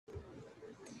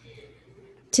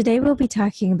Today we'll be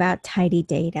talking about tidy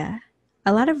data.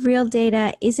 A lot of real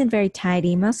data isn't very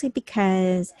tidy, mostly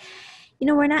because,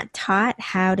 we're not taught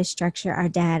how to structure our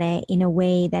data in a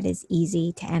way that is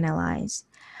easy to analyze.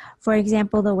 For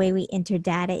example, the way we enter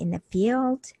data in the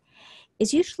field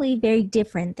is usually very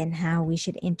different than how we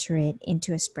should enter it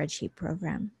into a spreadsheet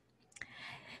program.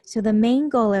 So the main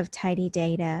goal of tidy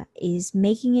data is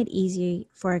making it easy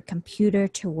for a computer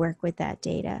to work with that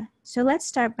data. So let's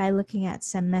start by looking at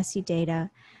some messy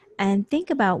data and think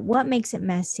about what makes it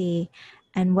messy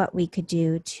and what we could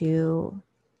do to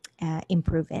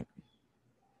improve it.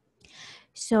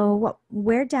 So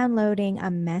we're downloading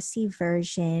a messy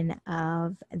version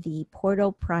of the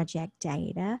Portal project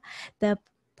data. The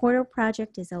Portal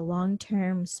project is a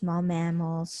long-term small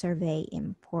mammal survey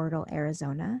in Portal,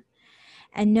 Arizona.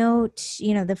 And note,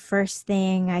 the first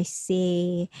thing I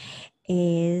see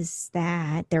is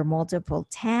that there are multiple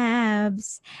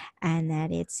tabs and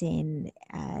that it's in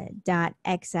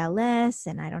 .xls,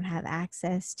 and I don't have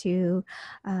access to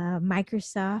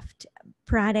Microsoft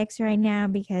products right now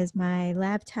because my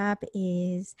laptop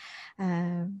is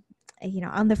on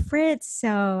the fritz,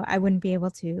 so I wouldn't be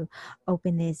able to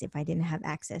open this if I didn't have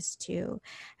access to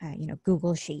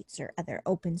Google Sheets or other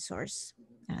open source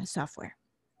software.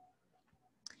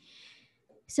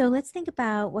 So let's think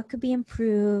about what could be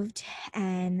improved,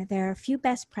 and there are a few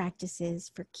best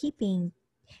practices for keeping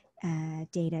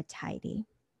data tidy.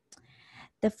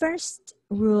 The first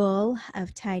rule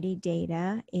of tidy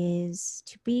data is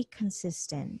to be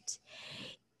consistent.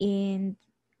 In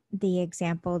the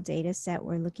example data set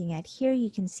we're looking at here,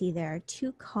 you can see there are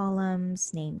two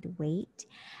columns named weight,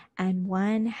 and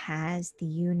one has the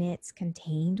units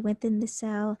contained within the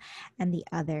cell and the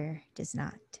other does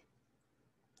not.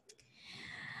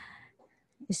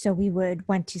 So we would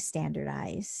want to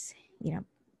standardize, the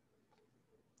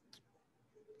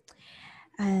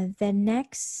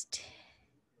next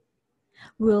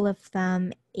rule of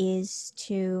thumb is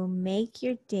to make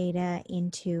your data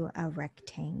into a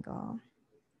rectangle.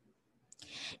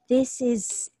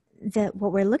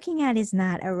 What we're looking at is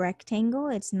not a rectangle.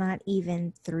 It's not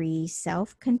even three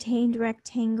self-contained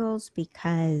rectangles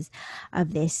because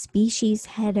of this species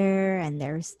header, and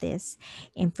there's this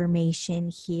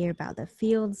information here about the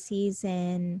field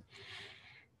season.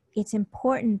 It's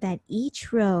important that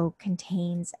each row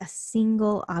contains a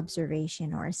single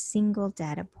observation or a single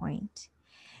data point.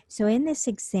 So in this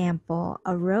example,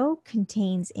 a row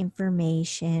contains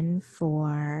information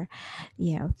for,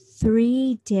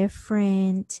 three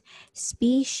different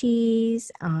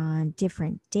species on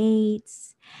different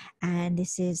dates. And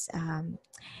this is,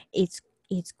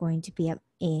 it's going to be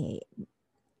a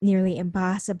nearly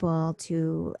impossible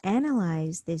to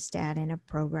analyze this data in a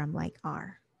program like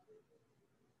R.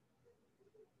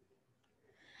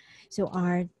 So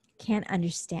R can't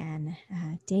understand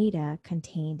data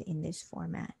contained in this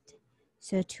format.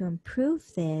 So to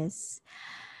improve this,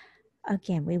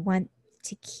 again, we want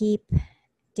to keep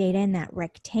data in that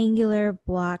rectangular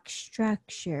block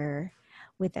structure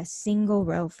with a single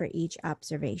row for each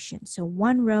observation. So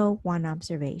one row, one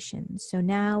observation. So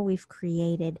now we've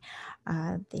created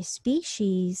the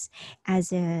species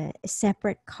as a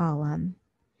separate column.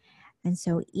 And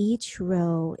so each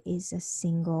row is a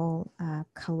single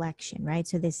collection, right?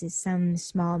 So this is some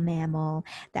small mammal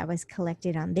that was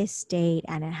collected on this date,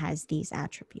 and it has these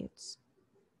attributes.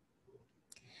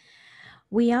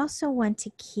 We also want to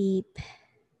keep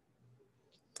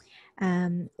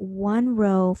one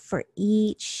row for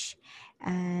each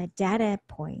data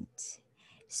point.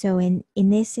 So in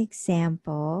this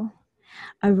example,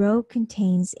 a row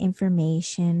contains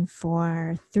information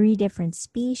for three different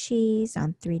species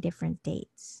on three different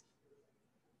dates.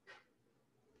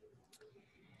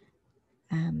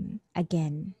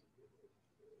 Again,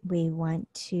 we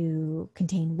want to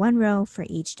contain one row for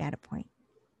each data point.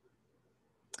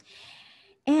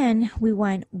 And we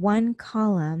want one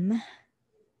column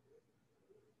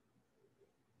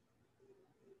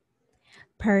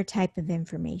per type of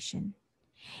information.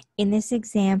 In this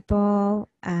example,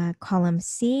 column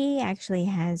C actually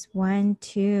has 1,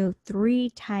 2, 3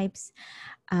 types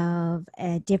of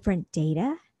different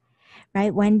data,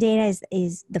 right? One data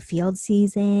is the field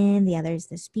season, the other is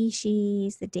the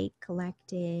species, the date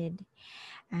collected,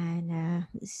 and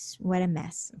what a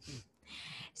mess.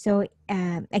 So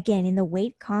again, in the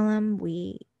weight column,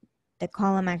 the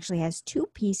column actually has two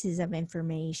pieces of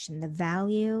information, the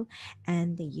value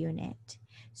and the unit.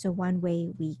 So one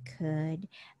way we could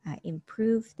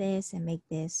improve this and make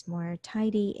this more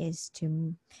tidy is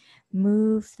to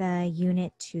move the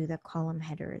unit to the column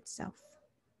header itself.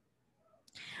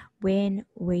 When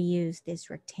we use this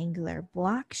rectangular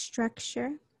block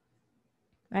structure,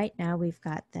 Right now we've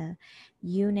got the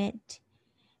unit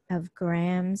of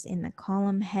grams in the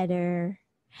column header.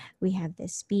 We have the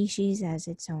species as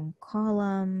its own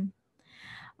column.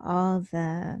 All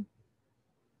the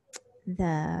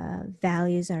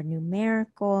values are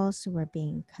numerical, so we're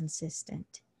being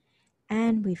consistent.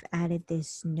 And we've added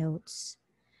this notes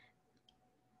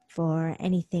for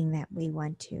anything that we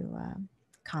want to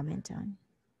comment on.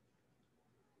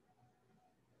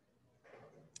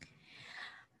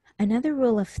 Another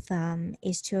rule of thumb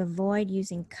is to avoid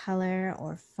using color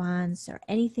or fonts or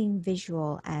anything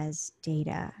visual as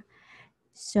data.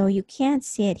 So you can't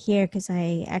see it here because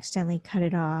I accidentally cut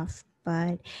it off.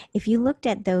 But if you looked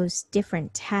at those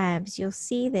different tabs, you'll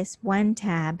see this one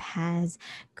tab has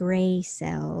gray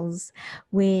cells,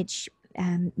 which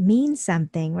means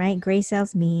something, right? Gray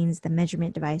cells means the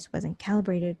measurement device wasn't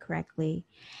calibrated correctly.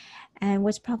 And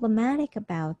what's problematic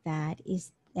about that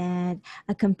is that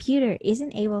a computer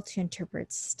isn't able to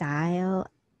interpret style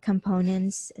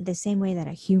components the same way that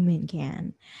a human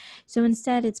can. So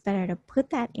instead, it's better to put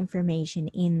that information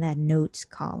in the notes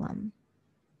column.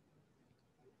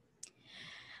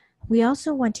 We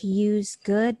also want to use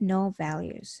good null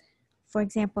values. For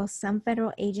example, some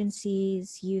federal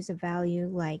agencies use a value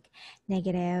like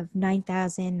negative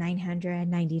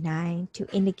 9,999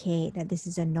 to indicate that this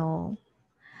is a null.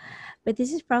 But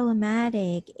this is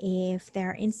problematic if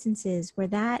there are instances where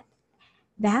that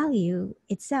value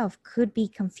itself could be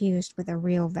confused with a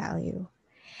real value.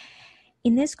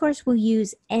 In this course, we'll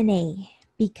use NA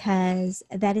because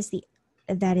that is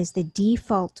the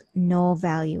default null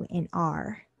value in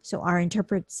R. So R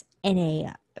interprets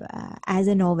NA as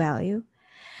a null value.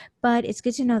 But it's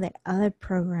good to know that other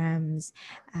programs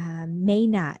may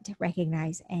not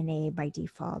recognize NA by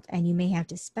default, and you may have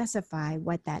to specify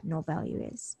what that null value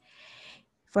is.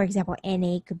 For example,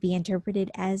 NA could be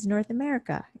interpreted as North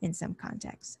America in some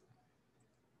contexts.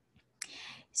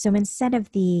 So instead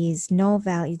of these null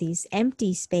values, these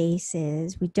empty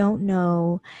spaces, we don't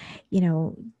know,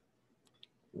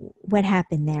 what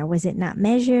happened there. Was it not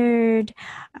measured?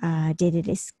 Did it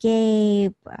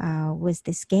escape? Was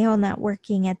the scale not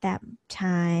working at that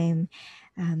time?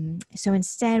 So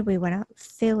instead, we want to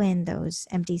fill in those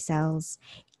empty cells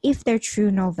if they're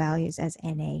true null values as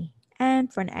NA.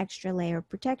 And for an extra layer of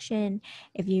protection,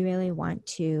 if you really want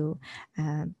to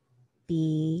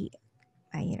be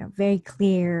very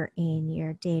clear in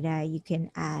your data, you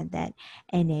can add that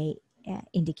NA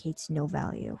indicates no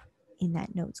value in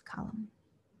that notes column.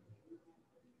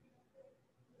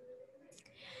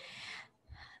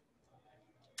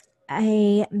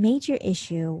 A major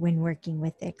issue when working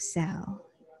with Excel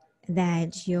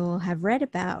that you'll have read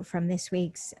about from this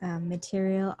week's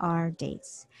material are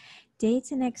dates.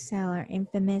 Dates in Excel are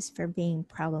infamous for being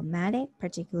problematic,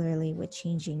 particularly with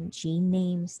changing gene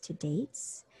names to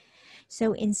dates.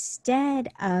 So instead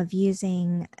of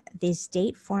using this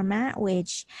date format,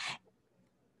 which,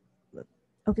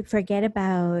 forget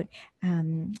about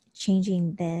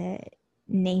changing the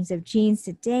names of genes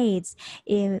to dates,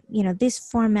 this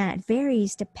format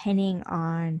varies depending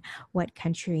on what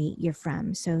country you're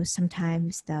from. So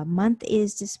sometimes the month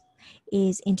is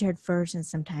entered first and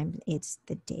sometimes it's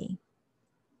the day.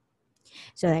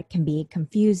 So that can be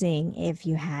confusing if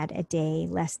you had a day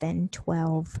less than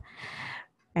 12,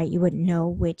 right? You wouldn't know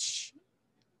which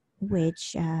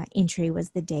entry was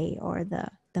the day or the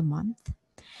month.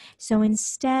 So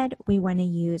instead, we want to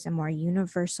use a more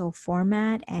universal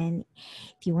format. And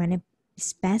if you want to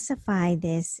specify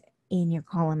this in your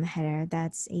column header,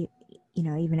 that's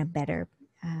even a better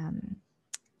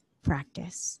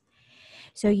practice.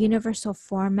 So universal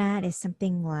format is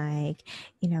something like,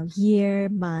 year,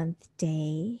 month,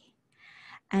 day.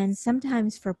 And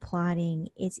sometimes for plotting,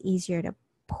 it's easier to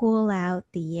pull out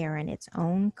the year in its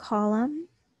own column.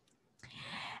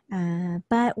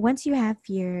 But once you have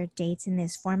your dates in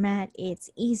this format, it's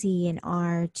easy in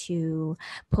R to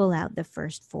pull out the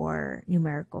first 4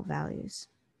 numerical values.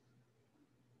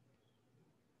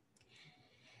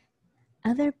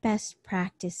 Other best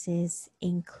practices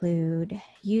include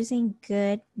using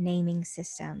good naming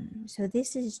system. So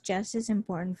this is just as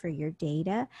important for your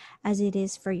data as it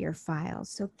is for your files.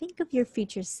 So think of your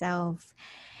future self.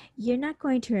 You're not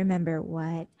going to remember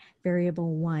what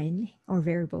variable 1 or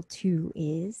variable 2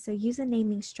 is. So use a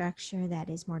naming structure that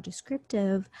is more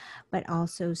descriptive, but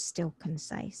also still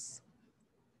concise.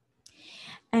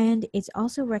 And it's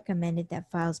also recommended that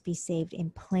files be saved in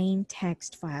plain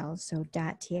text files, so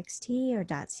 .txt or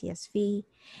 .csv.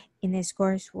 In this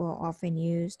course, we'll often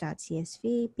use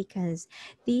 .csv because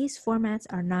these formats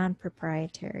are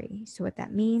non-proprietary. So what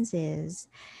that means is,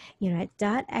 at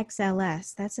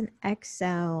 .xls, that's an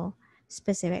Excel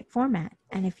specific format.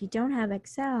 And if you don't have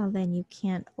Excel, then you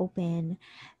can't open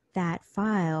that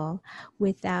file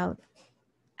without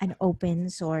an open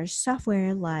source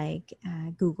software like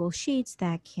Google Sheets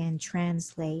that can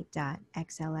translate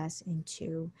 .xls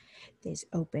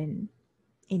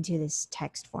into this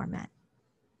text format.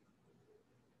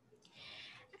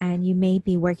 And you may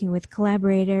be working with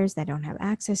collaborators that don't have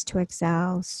access to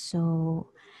Excel. So,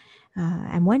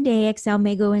 and one day Excel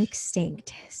may go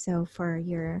extinct. So for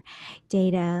your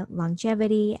data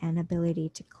longevity and ability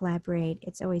to collaborate,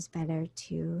 it's always better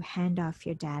to hand off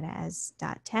your data as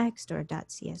 .text or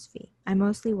 .csv. I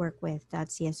mostly work with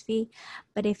 .csv,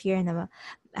 but if you're in the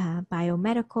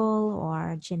biomedical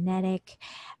or genetic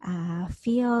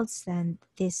fields, then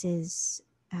this is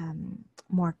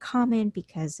more common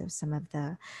because of some of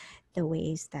the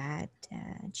ways that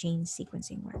gene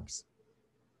sequencing works.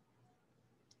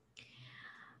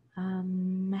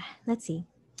 Let's see.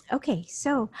 Okay,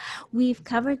 so we've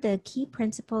covered the key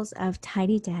principles of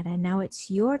tidy data. Now it's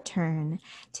your turn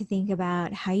to think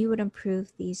about how you would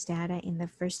improve these data in the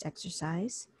first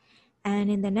exercise. And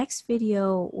in the next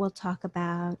video, we'll talk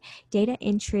about data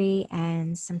entry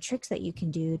and some tricks that you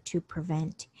can do to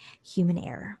prevent human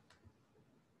error.